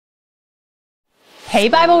Hey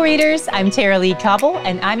Bible readers, I'm Tara Lee Cobble,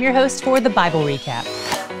 and I'm your host for the Bible Recap.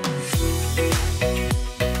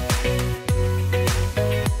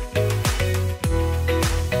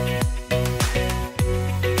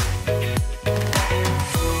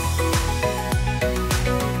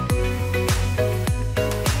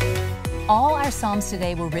 All our Psalms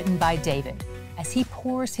today were written by David. As he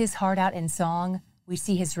pours his heart out in song, we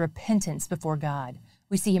see his repentance before God.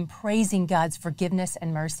 We see him praising God's forgiveness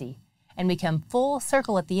and mercy. And we come full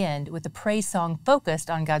circle at the end with a praise song focused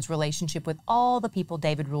on God's relationship with all the people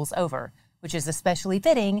David rules over, which is especially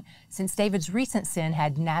fitting since David's recent sin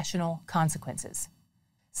had national consequences.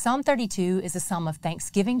 Psalm 32 is a psalm of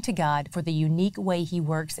thanksgiving to God for the unique way he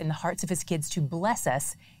works in the hearts of his kids to bless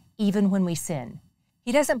us even when we sin.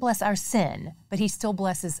 He doesn't bless our sin, but he still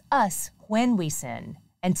blesses us when we sin.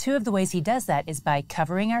 And two of the ways he does that is by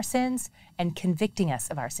covering our sins and convicting us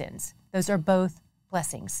of our sins. Those are both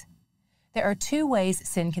blessings. There are two ways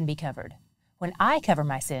sin can be covered. When I cover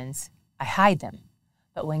my sins, I hide them.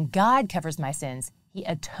 But when God covers my sins, he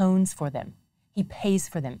atones for them. He pays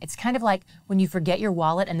for them. It's kind of like when you forget your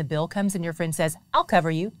wallet and the bill comes and your friend says, "I'll cover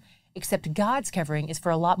you." Except God's covering is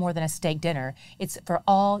for a lot more than a steak dinner. It's for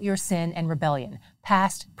all your sin and rebellion,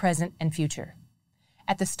 past, present, and future.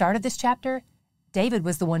 At the start of this chapter, David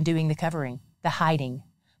was the one doing the covering, the hiding.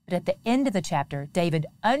 But at the end of the chapter, David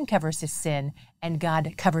uncovers his sin and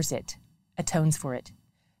God covers it, atones for it.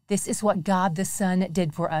 This is what God the Son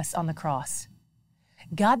did for us on the cross.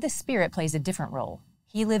 God the Spirit plays a different role.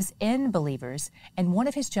 He lives in believers, and one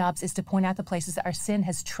of his jobs is to point out the places that our sin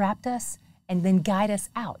has trapped us and then guide us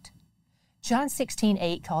out. John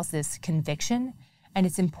 16:8 calls this conviction, and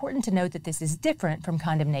it's important to note that this is different from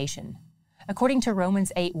condemnation. According to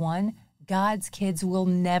Romans 8:1, God's kids will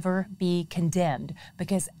never be condemned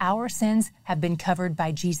because our sins have been covered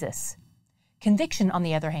by Jesus. Conviction, on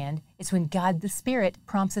the other hand, is when God the Spirit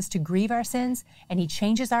prompts us to grieve our sins and he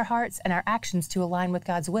changes our hearts and our actions to align with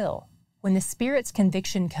God's will. When the Spirit's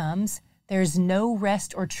conviction comes, there is no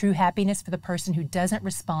rest or true happiness for the person who doesn't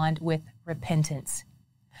respond with repentance.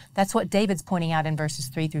 That's what David's pointing out in verses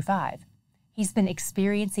 3 through 5. He's been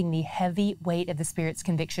experiencing the heavy weight of the Spirit's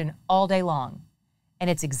conviction all day long,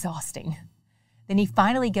 and it's exhausting. Then he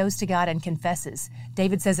finally goes to God and confesses.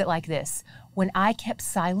 David says it like this: "When I kept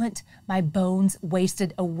silent, my bones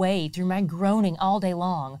wasted away through my groaning all day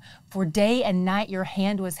long. For day and night your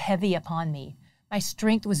hand was heavy upon me. My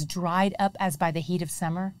strength was dried up as by the heat of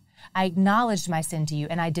summer. I acknowledged my sin to you,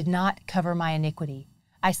 and I did not cover my iniquity.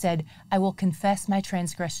 I said, I will confess my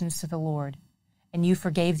transgressions to the Lord, and you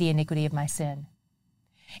forgave the iniquity of my sin."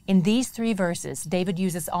 In these three verses, David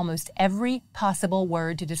uses almost every possible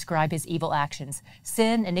word to describe his evil actions.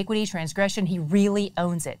 Sin, iniquity, transgression, he really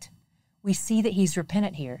owns it. We see that he's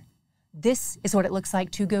repentant here. This is what it looks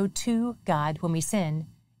like to go to God when we sin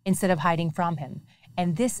instead of hiding from him.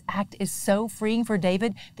 And this act is so freeing for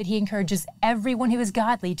David that he encourages everyone who is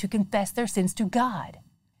godly to confess their sins to God.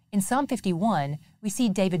 In Psalm 51, we see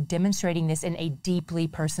David demonstrating this in a deeply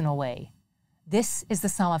personal way. This is the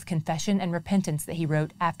psalm of confession and repentance that he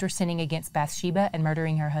wrote after sinning against Bathsheba and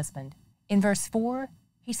murdering her husband. In verse 4,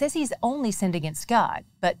 he says he's only sinned against God,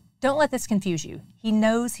 but don't let this confuse you. He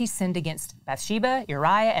knows he's sinned against Bathsheba,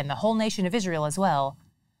 Uriah, and the whole nation of Israel as well.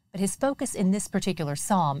 But his focus in this particular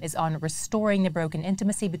psalm is on restoring the broken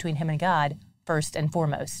intimacy between him and God first and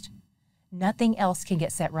foremost. Nothing else can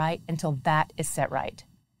get set right until that is set right.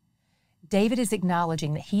 David is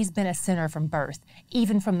acknowledging that he's been a sinner from birth,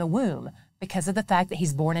 even from the womb, because of the fact that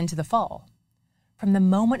he's born into the fall. From the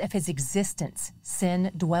moment of his existence,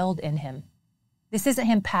 sin dwelled in him. This isn't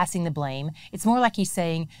him passing the blame. It's more like he's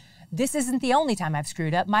saying, this isn't the only time I've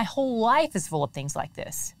screwed up. My whole life is full of things like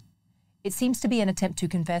this. It seems to be an attempt to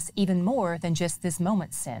confess even more than just this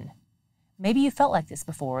moment's sin. Maybe you felt like this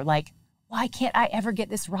before, like, why can't I ever get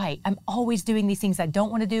this right? I'm always doing these things I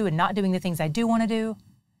don't want to do and not doing the things I do want to do.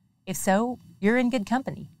 If so, you're in good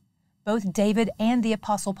company. Both David and the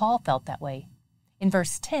Apostle Paul felt that way. In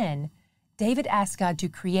verse 10, David asked God to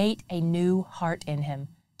create a new heart in him,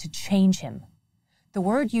 to change him. The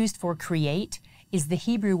word used for create is the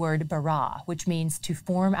Hebrew word bara, which means to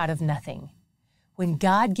form out of nothing. When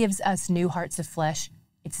God gives us new hearts of flesh,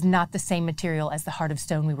 it's not the same material as the heart of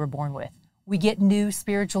stone we were born with. We get new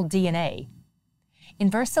spiritual DNA.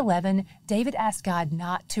 In verse 11, David asked God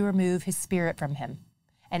not to remove his spirit from him.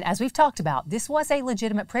 And as we've talked about, this was a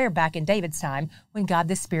legitimate prayer back in David's time when God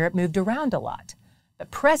the Spirit moved around a lot. But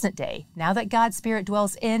present day, now that God's Spirit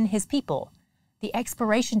dwells in his people, the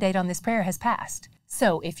expiration date on this prayer has passed.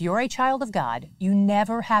 So if you're a child of God, you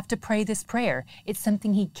never have to pray this prayer. It's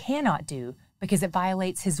something he cannot do because it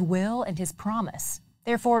violates his will and his promise.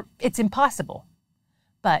 Therefore, it's impossible.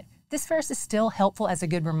 But this verse is still helpful as a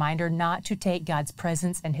good reminder not to take God's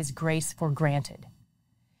presence and His grace for granted.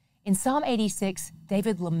 In Psalm 86,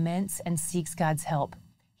 David laments and seeks God's help.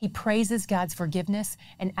 He praises God's forgiveness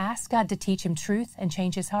and asks God to teach him truth and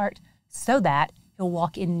change his heart so that he'll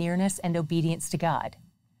walk in nearness and obedience to God.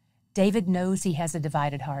 David knows he has a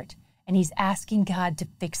divided heart, and he's asking God to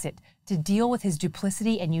fix it, to deal with his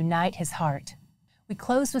duplicity and unite his heart. We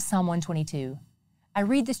close with Psalm 122. I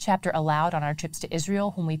read this chapter aloud on our trips to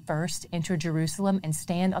Israel when we first enter Jerusalem and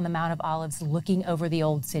stand on the Mount of Olives looking over the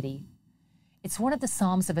old city. It's one of the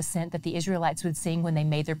Psalms of Ascent that the Israelites would sing when they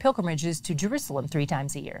made their pilgrimages to Jerusalem 3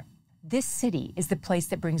 times a year. This city is the place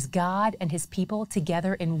that brings God and His people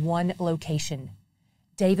together in one location.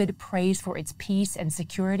 David prays for its peace and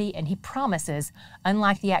security, and he promises,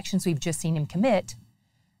 unlike the actions we've just seen him commit,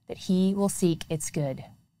 that he will seek its good.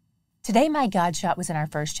 Today, my God shot was in our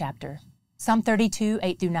first chapter. Psalm 32,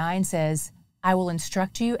 8-9 says, I will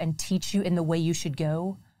instruct you and teach you in the way you should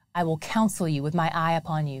go. I will counsel you with my eye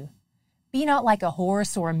upon you. Be not like a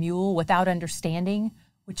horse or a mule without understanding,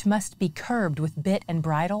 which must be curbed with bit and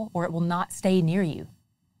bridle, or it will not stay near you.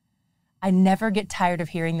 I never get tired of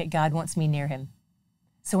hearing that God wants me near Him.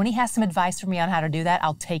 So when He has some advice for me on how to do that,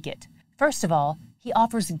 I'll take it. First of all, He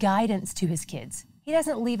offers guidance to His kids. He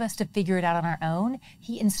doesn't leave us to figure it out on our own.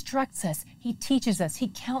 He instructs us, He teaches us, He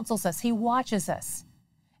counsels us, He watches us.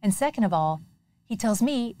 And second of all, He tells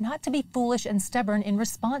me not to be foolish and stubborn in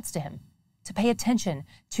response to Him, to pay attention,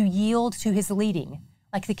 to yield to His leading,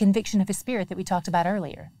 like the conviction of His Spirit that we talked about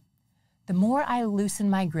earlier. The more I loosen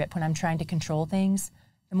my grip when I'm trying to control things,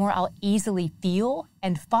 the more I'll easily feel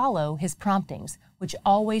and follow His promptings, which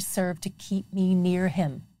always serve to keep me near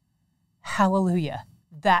Him. Hallelujah.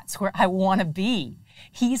 That's where I want to be.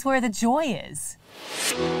 He's where the joy is.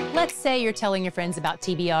 Let's say you're telling your friends about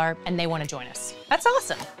TBR and they want to join us. That's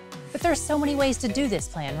awesome. But there's so many ways to do this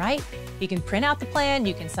plan, right? You can print out the plan,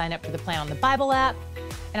 you can sign up for the plan on the Bible app,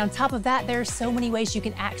 and on top of that, there are so many ways you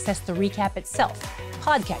can access the recap itself.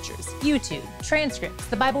 Podcatchers, YouTube, transcripts,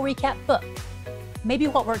 the Bible recap book. Maybe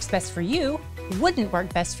what works best for you wouldn't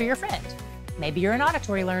work best for your friend. Maybe you're an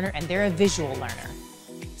auditory learner and they're a visual learner.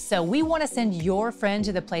 So we want to send your friend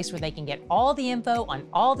to the place where they can get all the info on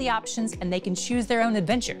all the options and they can choose their own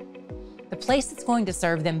adventure. The place that's going to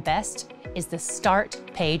serve them best is the start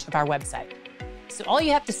page of our website. So all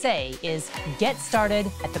you have to say is get started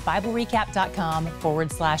at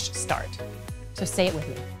thebiblerecap.com/start. So say it with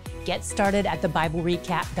me. Get started at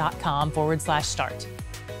thebiblerecap.com/start.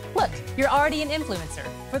 Look, you're already an influencer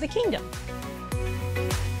for the kingdom.